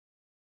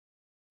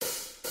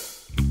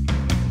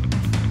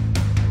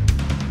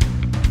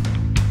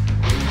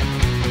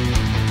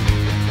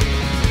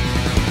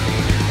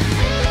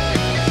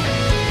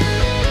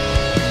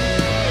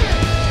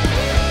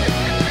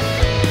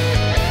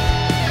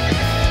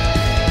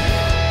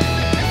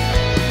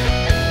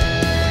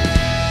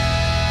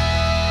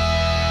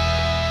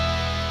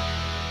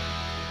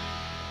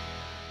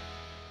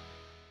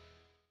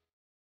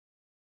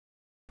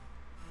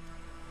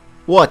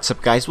What's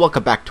up, guys?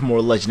 Welcome back to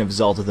more Legend of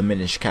Zelda the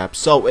Minish cap.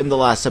 So in the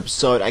last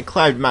episode I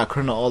climbed Mount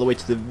Corona all the way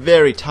to the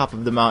very top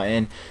of the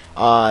mountain,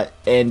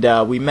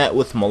 and we met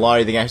with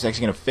Malari, the guy who's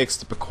actually going to fix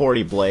the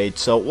Picori blade.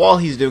 So while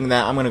he's doing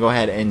that, I'm going to go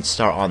ahead and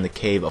start on the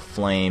Cave of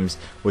Flames,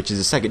 which is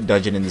the second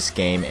dungeon in this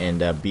game,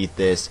 and beat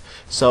this.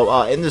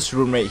 So in this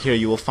room right here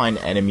you will find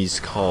enemies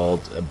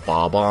called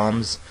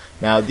bob-ombs.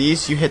 Now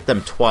these, you hit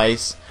them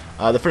twice.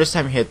 The first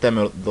time you hit them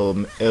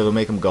it'll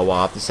make them go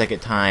off. The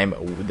second time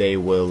they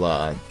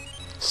will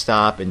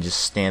stop and just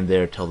stand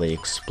there till they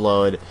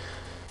explode.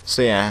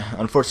 So yeah,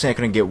 unfortunately I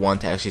couldn't get one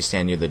to actually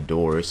stand near the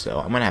door, so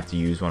I'm gonna have to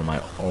use one of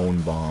my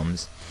own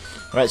bombs.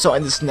 Alright, so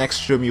in this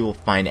next room you will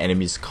find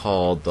enemies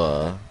called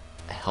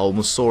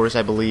Helmosaurs,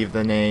 I believe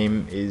the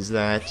name is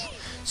that.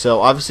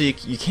 So obviously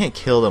you can't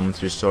kill them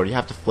with your sword, you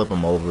have to flip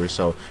them over,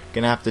 so you're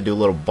gonna have to do a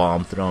little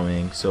bomb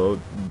throwing. So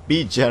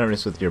be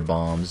generous with your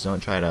bombs, don't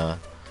try to...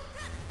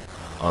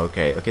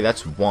 Okay,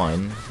 that's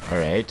one.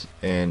 Alright,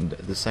 and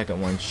the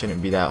second one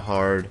shouldn't be that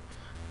hard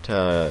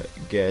to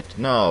get.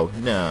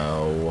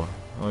 No.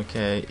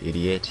 Okay,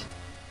 idiot.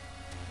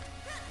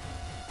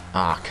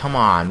 Ah, come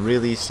on,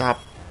 really? Stop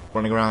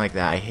running around like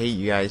that. I hate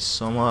you guys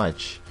so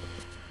much.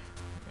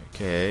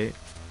 Okay.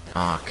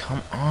 Ah,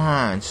 come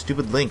on.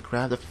 Stupid Link,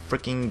 grab the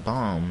freaking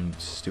bomb,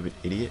 stupid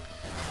idiot.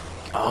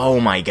 Oh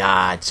my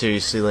god,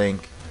 seriously,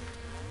 Link.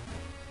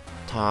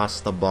 Toss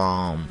the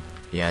bomb.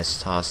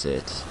 Yes, toss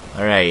it.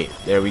 Alright,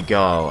 there we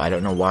go. I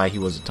don't know why he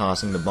wasn't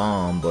tossing the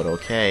bomb, but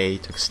okay.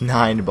 It took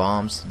 9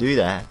 bombs to do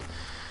that.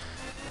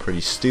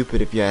 Pretty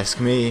stupid if you ask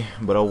me,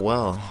 but oh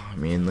well. I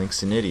mean,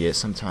 Link's an idiot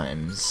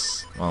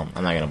sometimes. Well,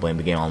 I'm not gonna blame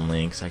the game on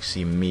Link. It's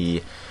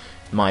actually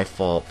my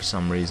fault for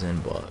some reason,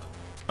 but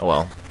oh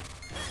well.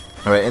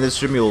 Alright, in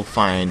this room you'll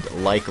find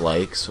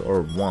likes,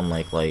 or one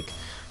like.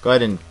 Go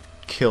ahead and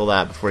kill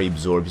that before he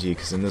absorbs you,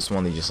 because in this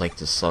one they just like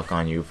to suck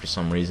on you for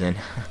some reason.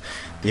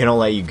 They don't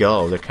let you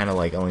go. They're kind of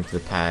like A Link to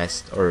the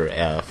Past or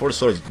For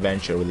Swords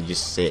Adventure, where they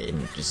just sit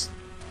and just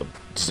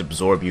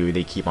absorb you.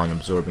 They keep on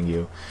absorbing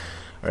you.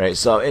 Alright,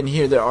 so in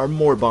here there are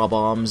more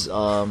bob-ombs.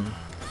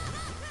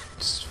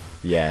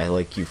 Yeah,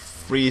 like you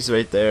freeze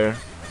right there.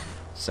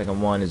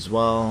 Second one as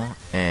well.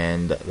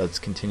 And let's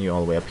continue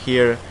all the way up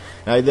here.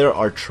 Now there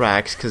are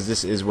tracks, because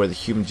this is where the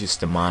humans used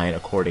to mine,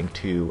 according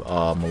to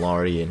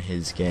Malari and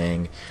his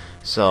gang.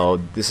 So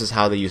this is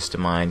how they used to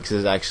mine, because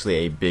it's actually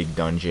a big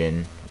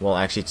dungeon. Well,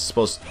 actually, it's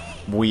supposed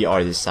we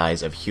are the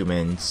size of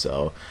humans,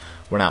 so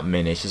we're not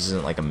Minish. This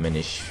isn't like a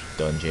Minish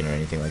dungeon or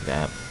anything like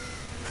that.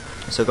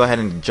 So go ahead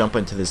and jump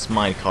into this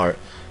minecart,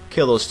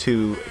 kill those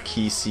 2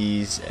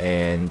 Keesees,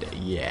 and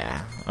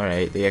yeah.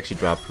 Alright, they actually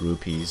dropped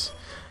rupees.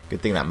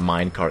 Good thing that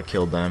minecart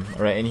killed them.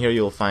 Alright, in here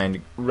you'll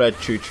find red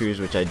choo-choos,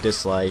 which I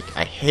dislike.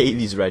 I hate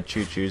these red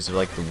choo-choos. They're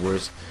like the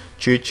worst.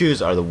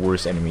 Choo-choos are the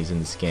worst enemies in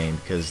this game,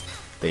 because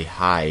they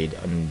hide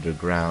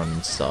underground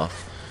and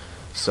stuff.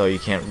 So you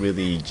can't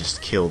really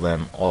just kill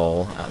them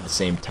all at the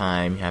same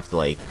time. You have to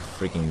like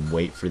freaking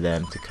wait for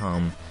them to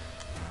come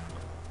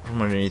from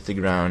underneath the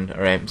ground.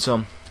 Alright, so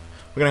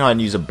we're gonna go ahead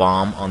and use a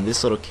bomb on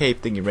this little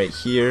cave thingy right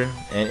here,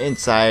 and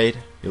inside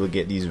you'll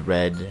get these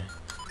red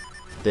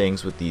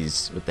things with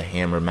the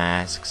hammer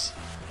masks.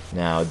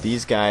 Now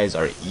these guys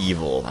are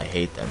evil. I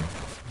hate them.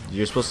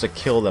 You're supposed to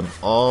kill them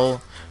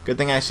all. Good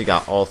thing I actually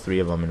got all 3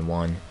 of them in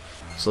one.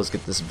 So let's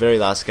get this very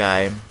last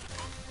guy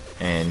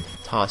and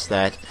toss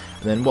that,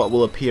 and then what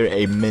will appear?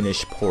 A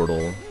Minish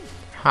portal.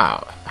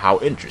 How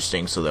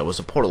interesting. So there was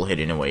a portal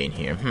hidden away in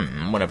here.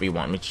 Whenever you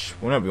want me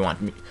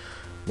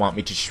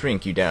to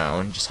shrink you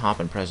down, just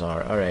hop and press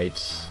R.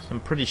 Alright, I'm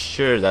pretty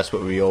sure that's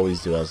what we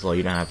always do, as well.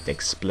 You don't have to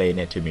explain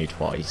it to me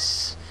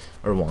twice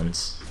or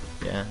once.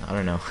 Yeah, I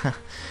don't know.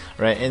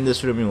 Right, in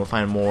this room you will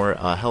find more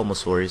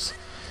Helmosaurs.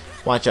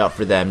 Watch out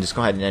for them. Just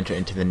go ahead and enter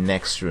into the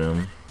next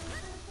room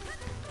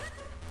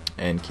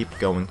and keep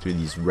going through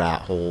these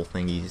rat hole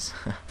thingies.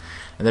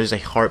 And there's a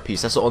heart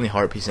piece. That's the only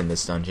heart piece in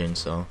this dungeon,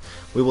 so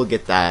we will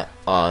get that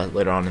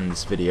later on in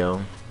this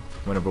video,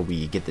 whenever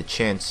we get the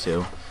chance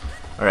to.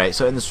 Alright,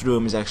 so in this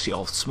room is actually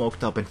all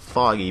smoked up and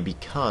foggy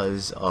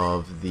because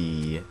of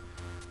the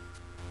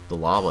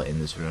lava in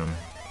this room.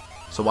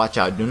 So watch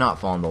out, do not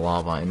fall in the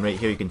lava. And right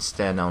here you can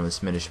stand on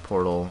this Minish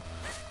portal,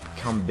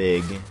 become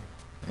big,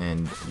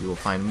 and you will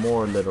find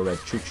more little red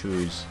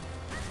choo-choos.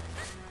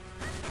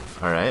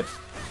 Alright.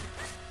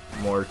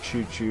 More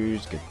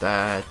choo-choos, get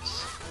that.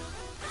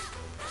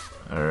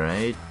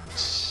 Alright.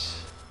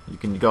 You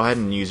can go ahead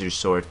and use your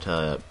sword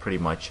to pretty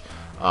much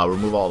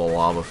remove all the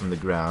lava from the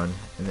ground,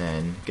 and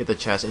then get the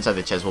chest. Inside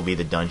the chest will be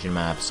the dungeon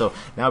map. So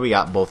now we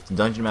got both the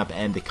dungeon map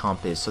and the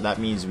compass, so that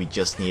means we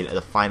just need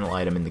the final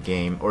item in the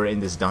game, or in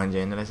this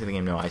dungeon. Did I say the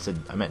game? No,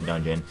 I meant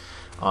dungeon.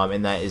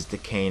 And that is the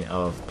Cane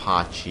of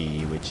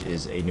Pachi, which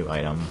is a new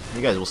item.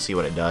 You guys will see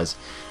what it does.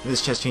 In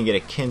this chest you can get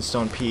a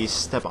kinstone piece.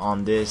 Step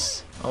on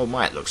this. Oh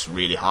my, it looks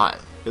really hot.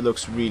 It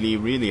looks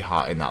really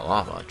hot in that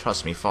lava.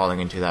 Trust me,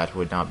 falling into that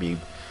would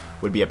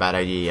be a bad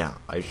idea.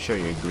 I'm sure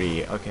you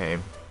agree. Okay.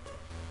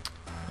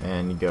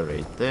 And you go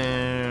right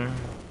there.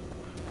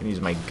 I can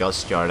use my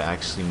gust jar to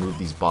actually move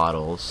these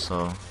bottles,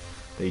 so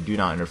They do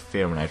not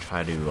interfere when I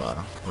try to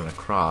run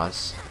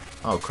across.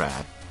 Oh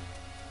crap.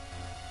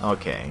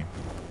 Okay.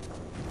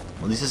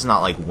 Well, this is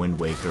not like Wind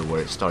Waker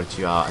where it starts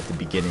you out at the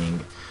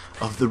beginning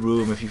of the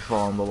room if you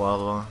fall in the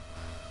lava.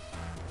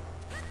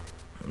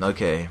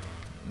 Okay.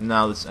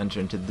 Now let's enter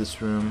into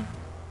this room.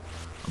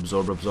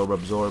 Absorb, absorb,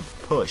 absorb,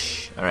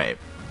 push. Alright.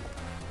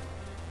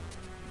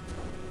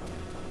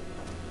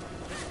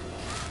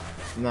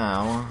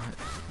 Now,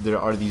 there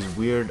are these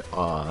weird,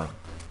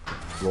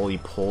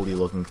 roly-poly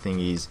looking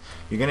thingies.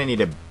 You're gonna need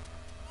to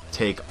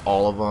take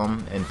all of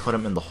them and put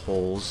them in the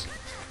holes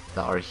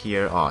that are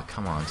here. Oh,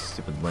 come on,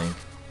 stupid Link.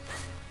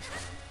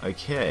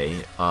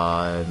 Okay,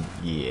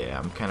 yeah,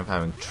 I'm kind of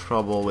having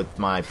trouble with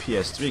my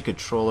PS3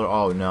 controller.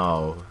 Oh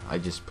no, I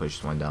just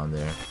pushed one down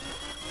there.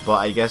 But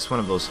I guess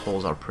one of those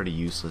holes are pretty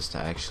useless to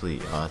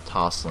actually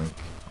toss Link,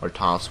 or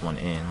toss one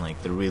in.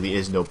 Like, there really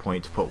is no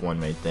point to put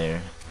one right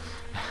there.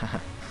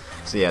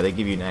 So yeah, they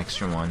give you an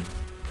extra one.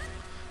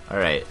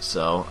 Alright,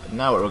 so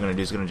now what we're going to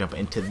do is going to jump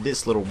into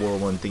this little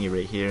whirlwind thingy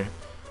right here.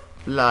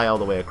 Fly all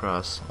the way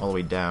across, all the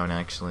way down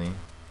actually.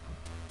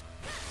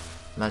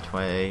 That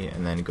way,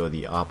 and then go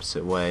the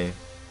opposite way.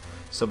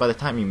 So by the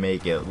time you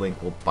make it,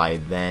 Link will by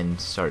then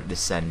start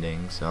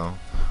descending, so...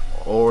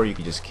 Or you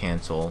could just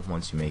cancel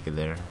once you make it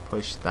there.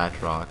 Push that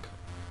rock,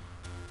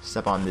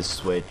 step on this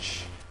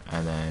switch,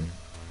 and then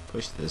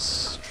push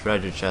this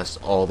treasure chest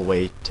all the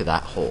way to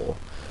that hole.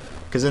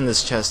 Because in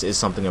this chest is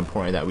something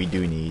important that we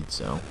do need,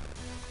 so...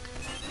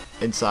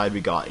 Inside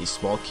we got a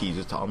small key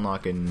to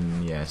unlock,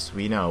 and yes,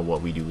 we know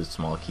what we do with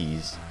small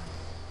keys.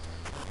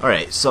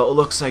 Alright, so it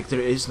looks like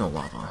there is no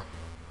lava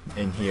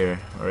in here,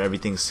 or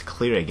everything's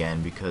clear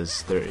again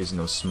because there is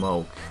no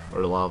smoke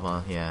or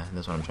lava. Yeah,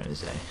 that's what I'm trying to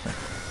say.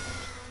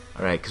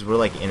 Alright, because we're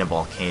like in a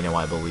volcano,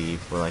 I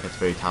believe. We're like at the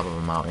very top of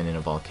a mountain in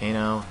a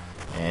volcano,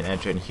 and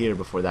enter in here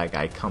before that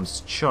guy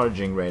comes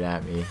charging right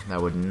at me.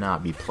 That would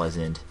not be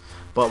pleasant.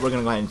 But we're going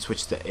to go ahead and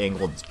switch the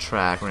angle of the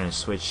track. We're going to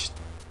switch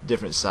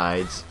different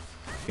sides.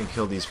 You can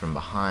kill these from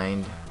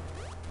behind.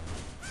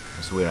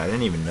 That's weird, I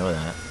didn't even know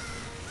that.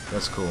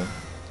 That's cool.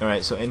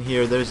 Alright, so in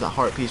here, there's the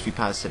heart piece. We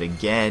passed it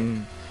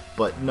again,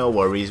 but no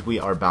worries, we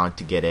are bound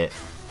to get it.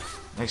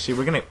 Actually,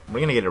 we're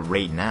gonna get it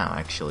right now,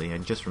 actually. I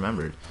just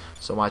remembered.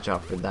 So watch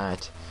out for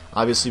that.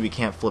 Obviously, we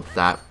can't flip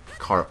that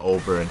cart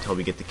over until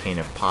we get the Cane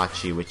of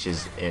Pachi, which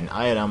is an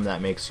item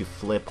that makes you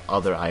flip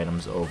other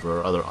items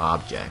over, other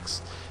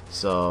objects.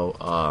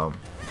 So,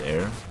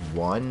 there.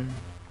 1.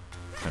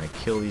 Trying to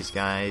kill these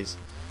guys.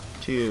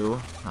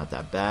 2. Not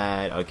that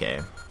bad.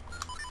 Okay.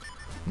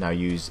 Now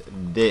use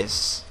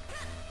this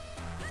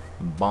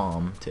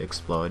bomb to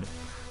explode.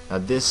 Now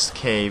this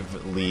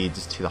cave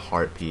leads to the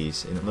heart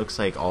piece, and it looks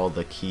like all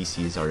the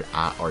Kesees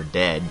are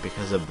dead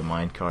because of the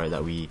minecart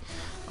that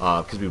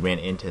because we ran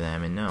into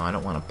them. And no, I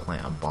don't want to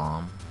plant a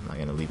bomb. I'm not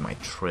gonna leave my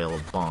trail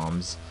of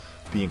bombs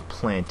being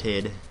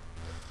planted.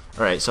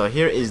 Alright, so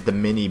here is the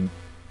mini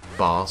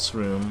boss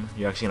room.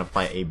 You're actually gonna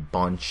fight a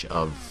bunch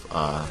of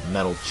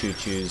metal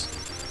choo-choos.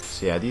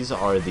 So yeah, these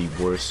are the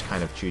worst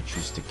kind of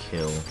choo-choos to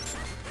kill,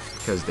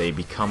 because they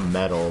become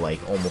metal like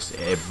almost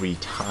every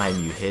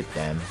time you hit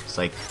them. It's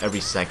like every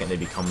second they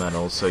become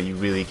metal, so you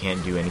really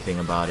can't do anything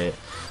about it.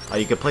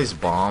 You could place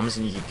bombs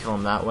and you could kill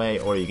them that way,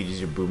 or you could use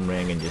your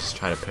boomerang and just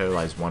try to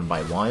paralyze one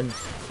by one,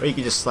 or you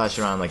could just slash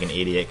around like an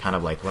idiot, kind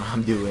of like what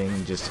I'm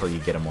doing, just till you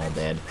get them all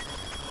dead.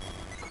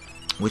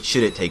 Which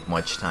shouldn't take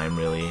much time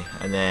really.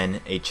 And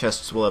then a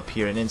chest will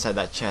appear, and inside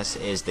that chest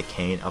is the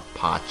Cane of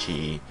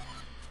Pachi.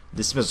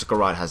 This mystical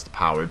rod has the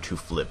power to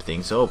flip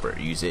things over.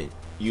 Use it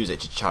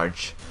to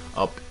charge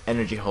up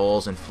energy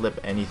holes and flip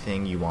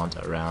anything you want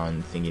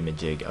around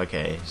thingy-majig.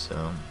 Okay,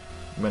 so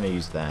I'm gonna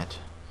use that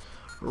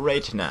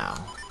right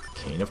now.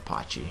 Cane of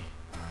Pachi.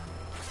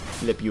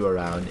 Flip you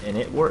around and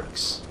it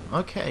works.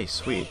 Okay,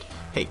 sweet.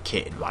 Hey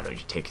kid, why don't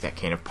you take that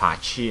Cane of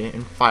Pachi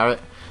and fire it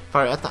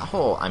at that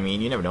hole? I mean,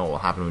 you never know what will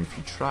happen if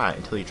you try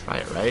until you try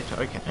it, right?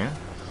 Okay.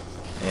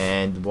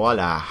 And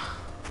voila.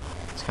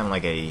 It's kind of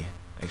like a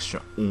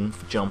extra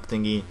oomph jump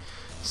thingy.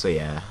 So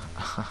yeah.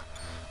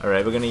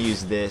 Alright, we're gonna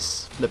use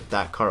this, flip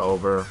that car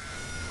over,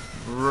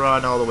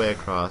 run all the way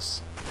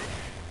across,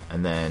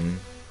 and then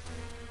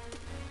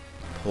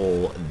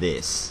pull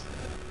this.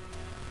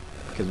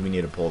 Because we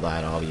need to pull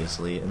that,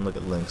 obviously. And look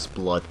at Link's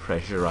blood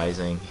pressure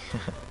rising.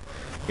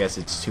 Guess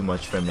it's too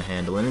much for him to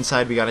handle. And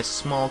inside we got a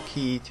small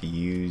key to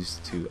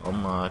use to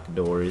unlock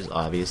doors,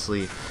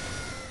 obviously.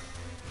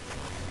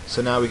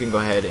 So now we can go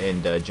ahead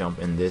and jump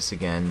in this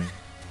again.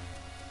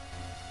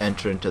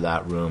 Enter into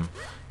that room.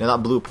 Now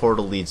that blue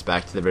portal leads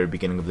back to the very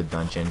beginning of the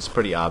dungeon. It's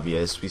pretty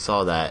obvious. We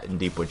saw that in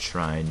Deepwood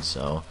Shrine,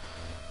 so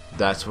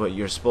that's what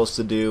you're supposed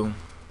to do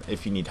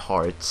if you need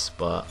hearts.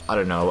 But I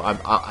don't know.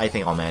 I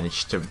think I'll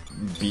manage to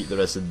beat the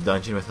rest of the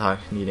dungeon without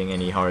needing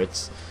any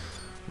hearts.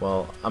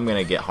 Well, I'm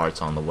gonna get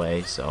hearts on the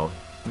way, so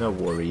no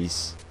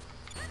worries.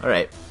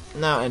 Alright,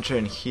 now enter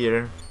in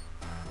here.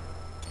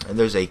 And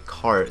there's a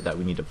cart that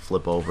we need to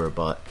flip over,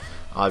 but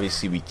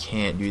obviously we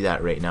can't do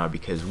that right now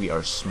because we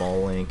are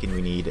small Link and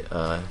we need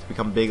to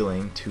become big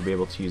Link to be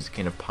able to use the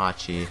Cane of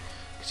Pachi.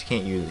 'cause you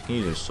can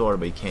use your sword,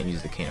 but you can't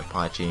use the cane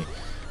Apache.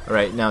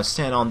 Alright, now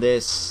stand on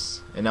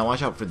this, and now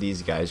watch out for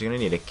these guys. You're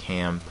gonna need a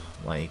camp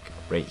like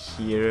right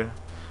here,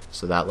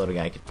 so that little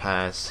guy could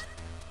pass.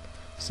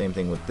 Same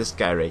thing with this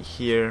guy right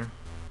here.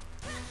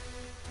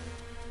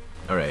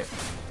 Alright.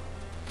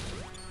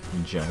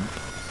 Jump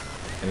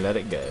and let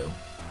it go.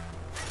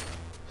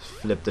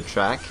 Flip the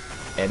track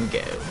and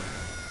go.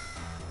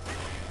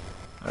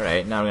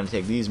 Alright, now we're gonna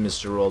take these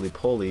Mr.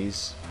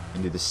 Roly-Polies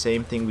and do the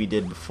same thing we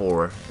did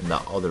before in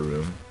that other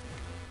room.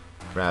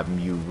 Grab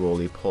you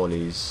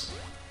Roly-Polies.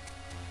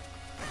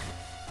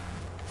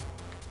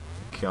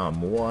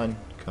 Come on,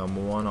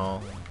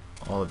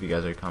 all of you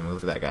guys are coming.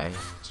 Look at that guy.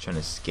 He's trying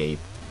to escape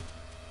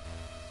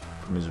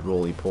from his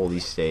Roly-Poly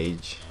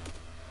stage.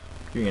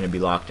 You're gonna be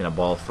locked in a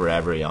ball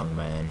forever, young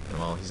man.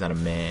 Well, he's not a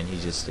man.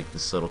 He's just like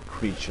this little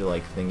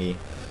creature-like thingy.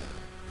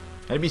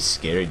 I'd be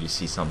scared to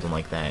see something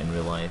like that in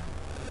real life.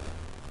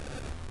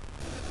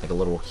 Like a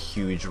little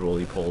huge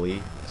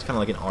Roly-Poly. It's kind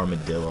of like an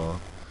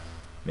armadillo,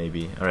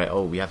 maybe. Alright,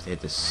 oh, we have to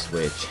hit this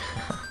switch.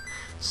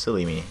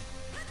 Silly me.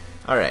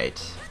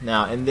 Alright,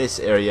 now in this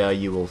area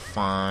you will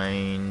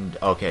find...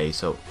 Okay,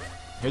 so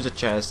here's a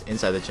chest.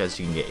 Inside the chest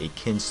you can get a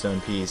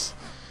kinstone piece.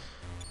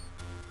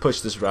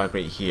 Push this rock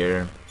right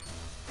here.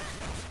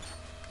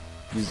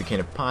 Use the cane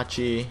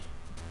Apache.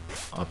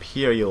 Up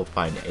here you'll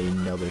find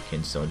another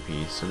kinstone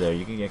piece. So there,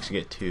 you can actually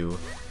get two.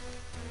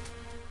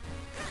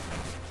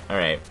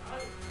 Alright.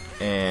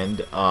 And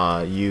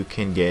you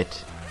can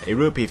get a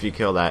rupee if you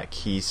kill that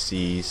key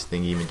C's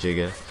thingy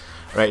majigga.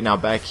 Alright, now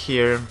back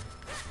here,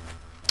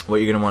 what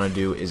you're gonna want to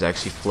do is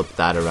actually flip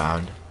that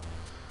around.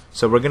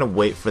 So we're gonna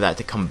wait for that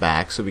to come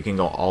back so we can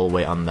go all the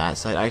way on that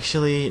side.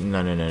 Actually,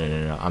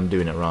 no, I'm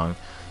doing it wrong.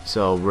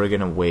 So we're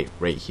gonna wait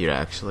right here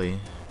actually.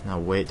 Now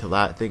wait till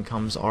that thing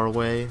comes our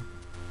way.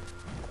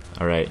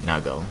 Alright, now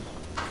go.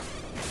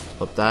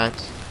 Flip that.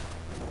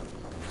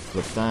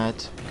 Flip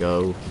that.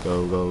 Go.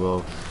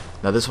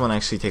 Now this one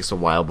actually takes a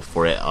while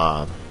before it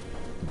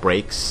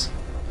breaks.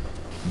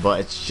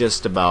 But it's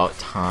just about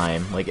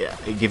time. Like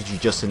it gives you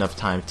just enough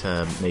time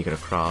to make it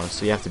across.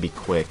 So you have to be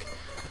quick.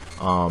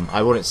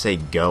 I wouldn't say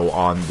go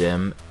on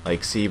them.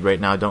 Like see right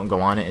now, don't go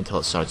on it until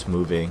it starts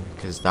moving.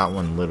 Because that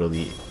one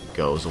literally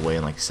goes away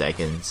in like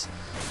seconds.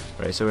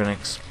 Right, so we're gonna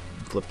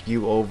flip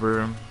you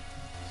over.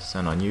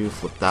 Stand on you,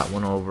 flip that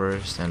one over,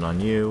 stand on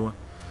you,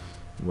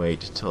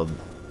 wait till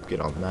get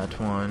on that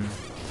one,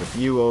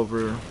 flip you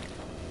over.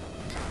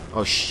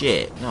 Oh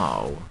shit,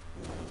 no.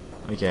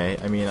 Okay,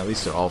 I mean at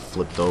least they're all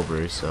flipped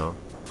over, so.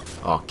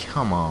 Oh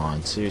come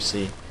on,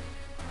 seriously.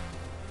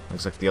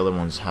 Looks like the other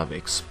ones have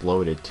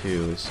exploded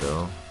too,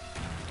 so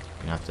I'm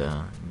gonna have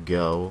to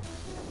go.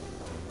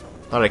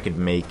 Thought I could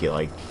make it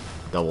like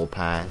double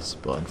pass,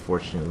 but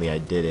unfortunately I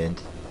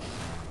didn't.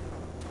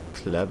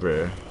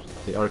 Clever.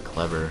 They are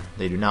clever.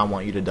 They do not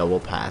want you to double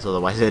pass,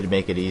 otherwise they'd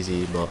make it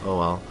easy, but oh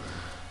well.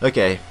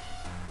 Okay.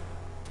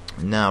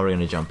 Now we're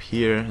gonna jump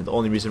here. The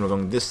only reason we're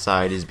going this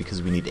side is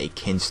because we need a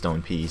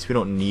kinstone piece. We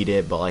don't need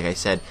it, but like I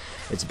said,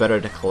 it's better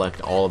to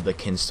collect all of the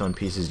kinstone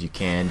pieces you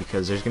can,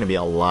 because there's gonna be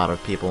a lot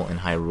of people in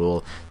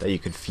Hyrule that you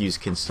could fuse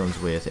kinstones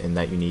with and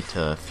that you need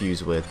to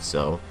fuse with,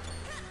 so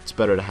it's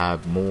better to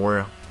have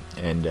more.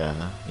 And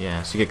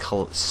yeah, so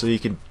you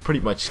can pretty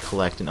much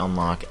collect and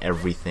unlock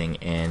everything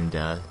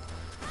and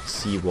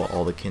see what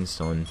all the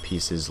kinstone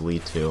pieces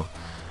lead to.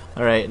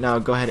 Alright, now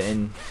go ahead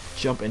and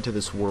jump into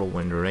this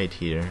whirlwind right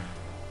here.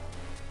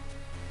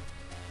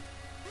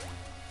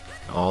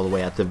 All the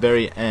way at the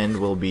very end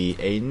will be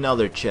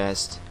another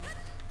chest,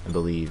 I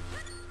believe.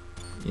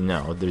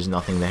 No, there's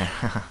nothing there.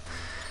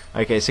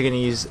 Okay, so you're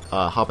gonna use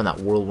hop on that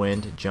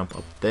whirlwind, jump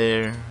up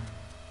there.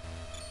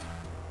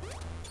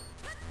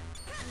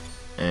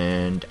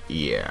 And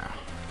yeah,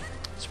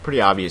 it's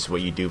pretty obvious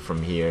what you do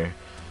from here.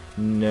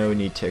 No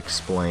need to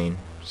explain,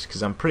 just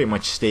because I'm pretty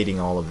much stating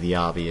all of the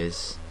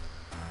obvious.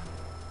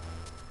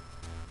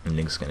 And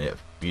Link's gonna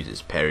use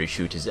his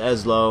parachute as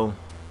Eslo,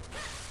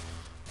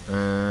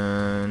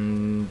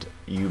 and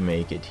you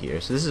make it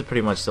here. So this is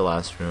pretty much the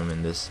last room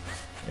in this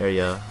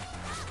area.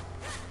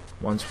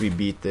 Once we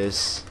beat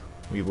this,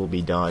 we will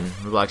be done.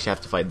 We will actually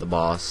have to fight the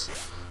boss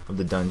of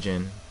the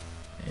dungeon,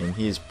 and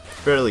he is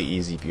fairly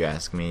easy if you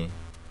ask me.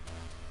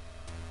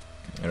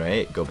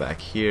 Alright, go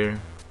back here.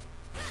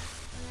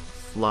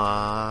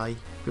 Fly.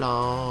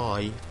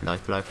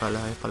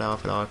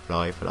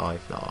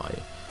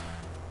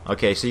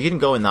 Okay, so you can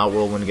go in that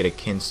whirlwind and get a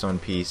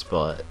kinstone piece,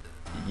 but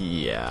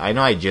yeah, I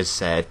know I just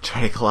said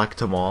try to collect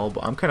them all,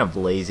 but I'm kind of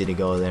lazy to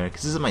go there,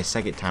 because this is my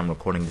second time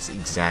recording this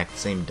exact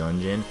same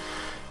dungeon,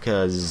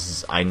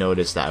 because I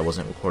noticed that I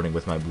wasn't recording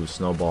with my blue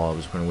snowball, I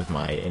was recording with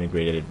my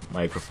integrated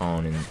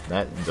microphone, and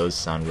that does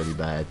sound really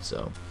bad,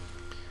 so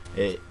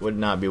it would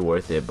not be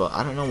worth it. But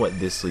I don't know what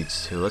this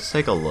leads to. Let's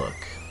take a look.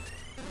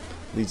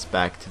 Leads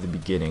back to the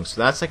beginning. So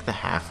that's like the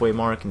halfway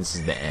mark, and this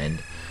is the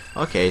end.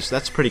 Okay, so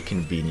that's pretty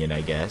convenient,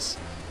 I guess.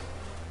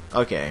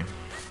 Okay,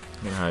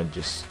 I'm gonna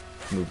just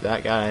move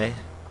that guy,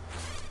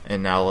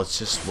 and now let's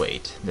just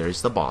wait.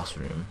 There's the boss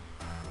room.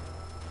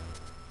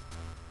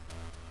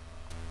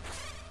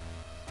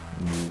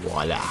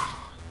 Voila.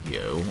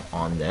 go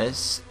on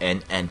this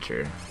and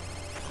enter.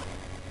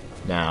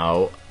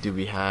 Now, do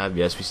we have?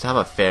 Yes, we still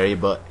have a fairy,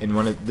 but in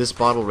one of this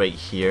bottle right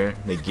here,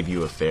 they give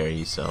you a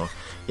fairy. So,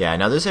 yeah.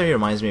 Now this area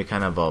reminds me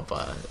kind of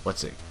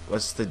what's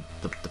the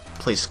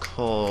place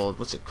called?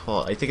 What's it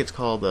called? I think it's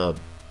called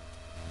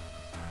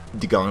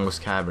Digongo's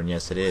Cavern.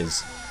 Yes, it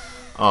is.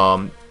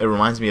 It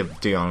reminds me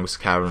of Digongo's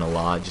Cavern a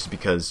lot, just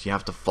because you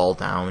have to fall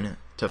down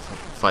to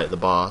fight the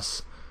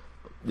boss.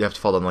 You have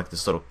to fall down like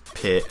this little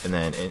pit, and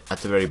then at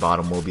the very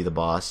bottom will be the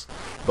boss.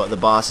 But the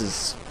boss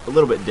is a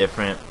little bit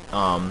different.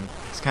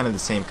 It's kind of the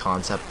same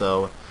concept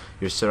though.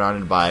 You're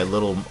surrounded by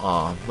little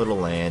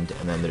land,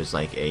 and then there's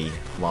like a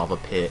lava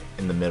pit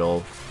in the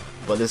middle.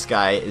 But this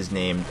guy is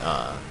named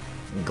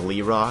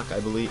Glee Rock, I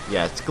believe.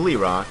 Yeah, it's Glee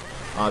Rock.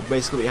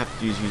 Basically, what you have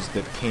to do is use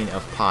the cane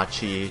of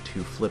Pachi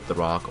to flip the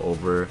rock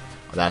over.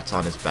 That's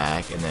on his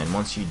back, and then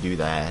once you do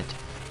that,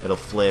 it'll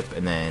flip,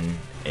 and then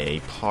a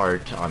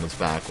part on his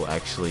back will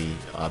actually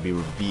be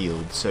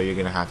revealed. So you're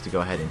gonna have to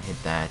go ahead and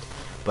hit that.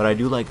 But I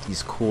do like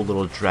these cool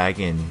little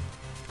dragon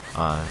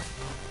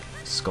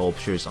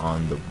sculptures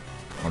on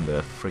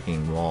the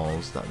freaking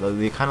walls.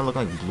 They kind of look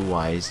like Blue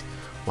Eyes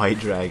White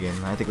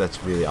Dragon. I think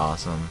that's really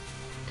awesome.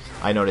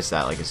 I noticed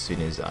that like as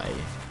soon as I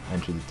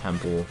entered the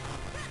temple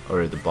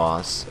or the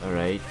boss.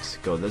 Alright,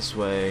 go this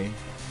way.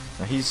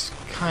 Now he's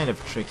kind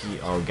of tricky.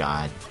 Oh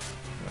god.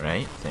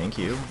 Alright, thank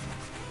you.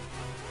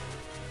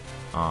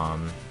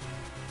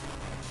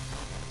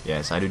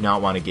 Yes, I do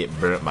not want to get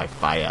burnt by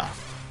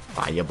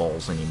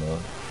fireballs anymore.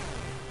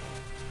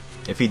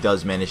 If he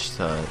does manage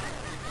to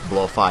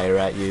blow fire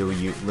at you,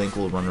 Link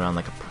will run around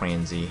like a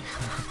pansy.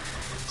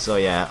 So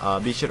yeah,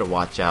 be sure to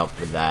watch out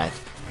for that.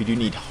 If you do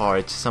need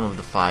hearts, some of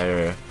the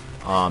fire,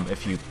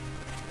 if you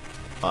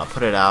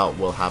put it out,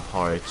 will have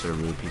hearts or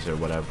rupees or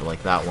whatever,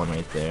 like that one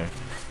right there.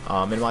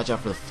 And watch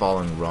out for the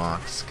falling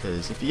rocks,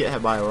 because if you get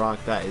hit by a rock,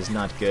 that is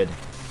not good.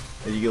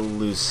 You'll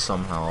lose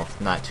some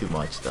health, not too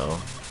much though.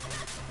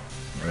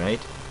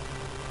 Alright,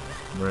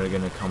 we're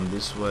gonna come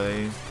this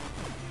way.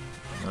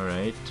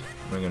 Alright,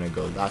 we're gonna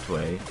go that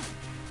way.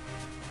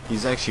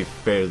 He's actually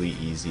fairly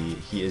easy.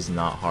 He is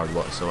not hard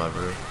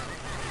whatsoever.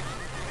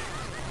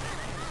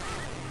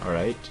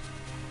 Alright,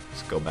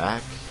 let's go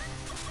back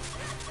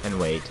and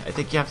wait. I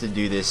think you have to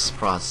do this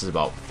process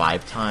about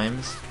 5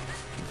 times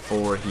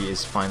before he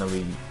is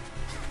finally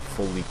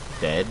fully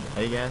dead,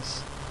 I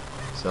guess.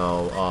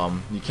 So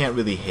you can't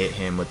really hit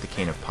him with the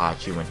cane of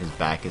Pachi when his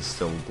back is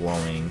still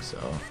glowing. So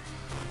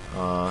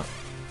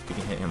you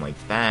can hit him like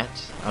that.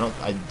 I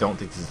don't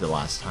think this is the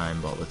last time,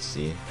 but let's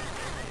see.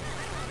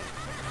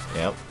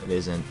 Yep, it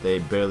isn't.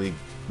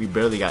 We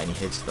barely got any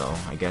hits though.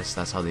 I guess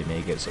that's how they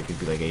make it, so it could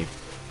be like a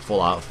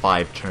full out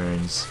 5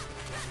 turns,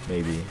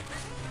 maybe.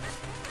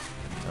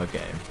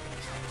 Okay.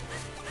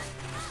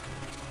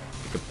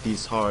 Pick up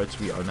these hearts.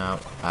 We are now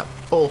at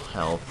full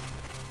health.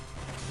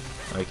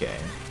 Okay.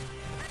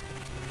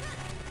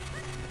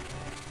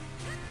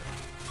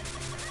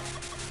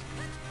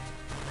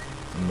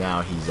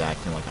 Now he's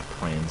acting like a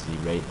pansy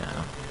right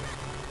now.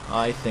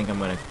 I think I'm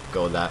gonna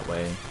go that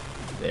way.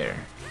 There.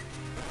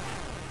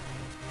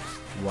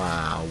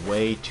 Wow,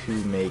 way to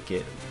make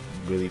it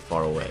really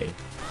far away.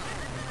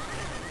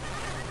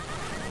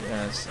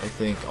 Yes, I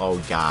think. Oh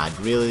god,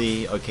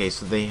 really? Okay,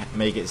 so they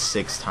make it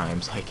 6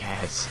 times, I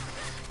guess.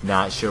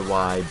 Not sure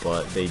why,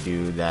 but they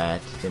do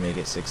that. They make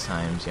it 6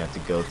 times. You have to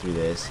go through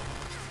this.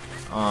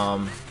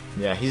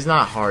 Yeah, he's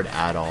not hard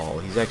at all.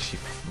 He's actually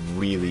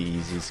really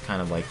easy. He's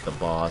kind of like the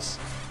boss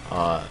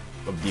of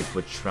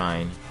Deepwood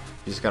Shrine.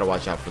 You just gotta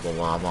watch out for the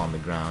lava on the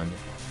ground.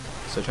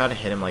 So try to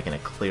hit him like in a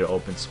clear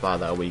open spot,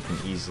 that way you can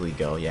easily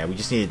go. Yeah, we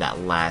just needed that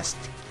last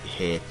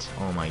hit.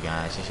 Oh my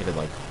gosh, I should have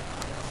like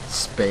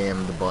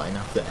spammed the button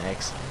of the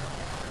X.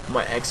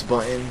 My X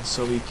button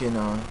so we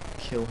can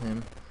kill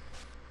him.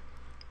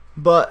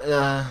 But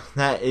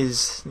that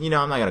is, you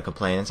know, I'm not gonna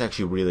complain. It's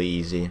actually really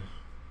easy.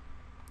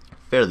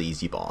 Fairly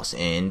easy boss,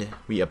 and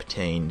we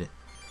obtained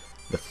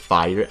the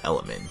fire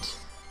element.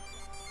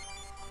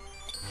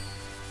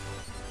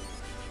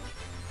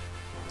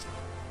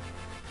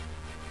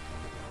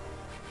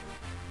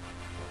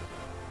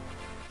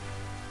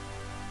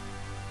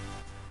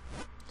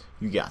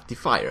 You got the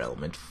fire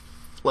element.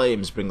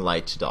 Flames bring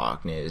light to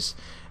darkness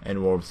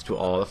and warmth to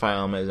all. The fire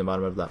element is the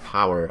bottom of that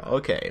power.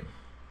 Okay.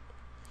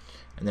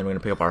 And then we're gonna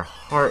pick up our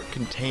heart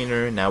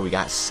container. Now we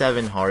got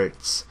 7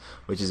 hearts,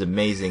 which is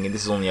amazing. And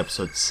this is only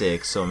episode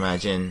 6, so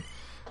imagine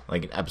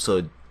like in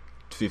episode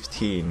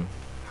 15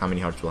 how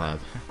many hearts we'll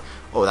have.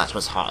 Oh, that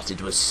was hot.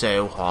 It was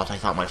so hot. I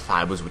thought my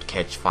fibers would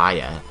catch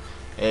fire.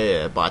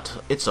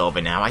 But it's over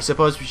now. I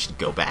suppose we should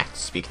go back to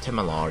speak to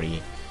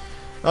Malari.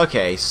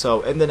 Okay,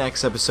 so in the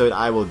next episode,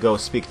 I will go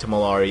speak to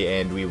Malari,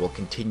 and we will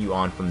continue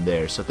on from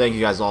there. So thank you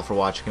guys all for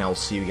watching, and I will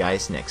see you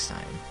guys next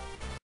time.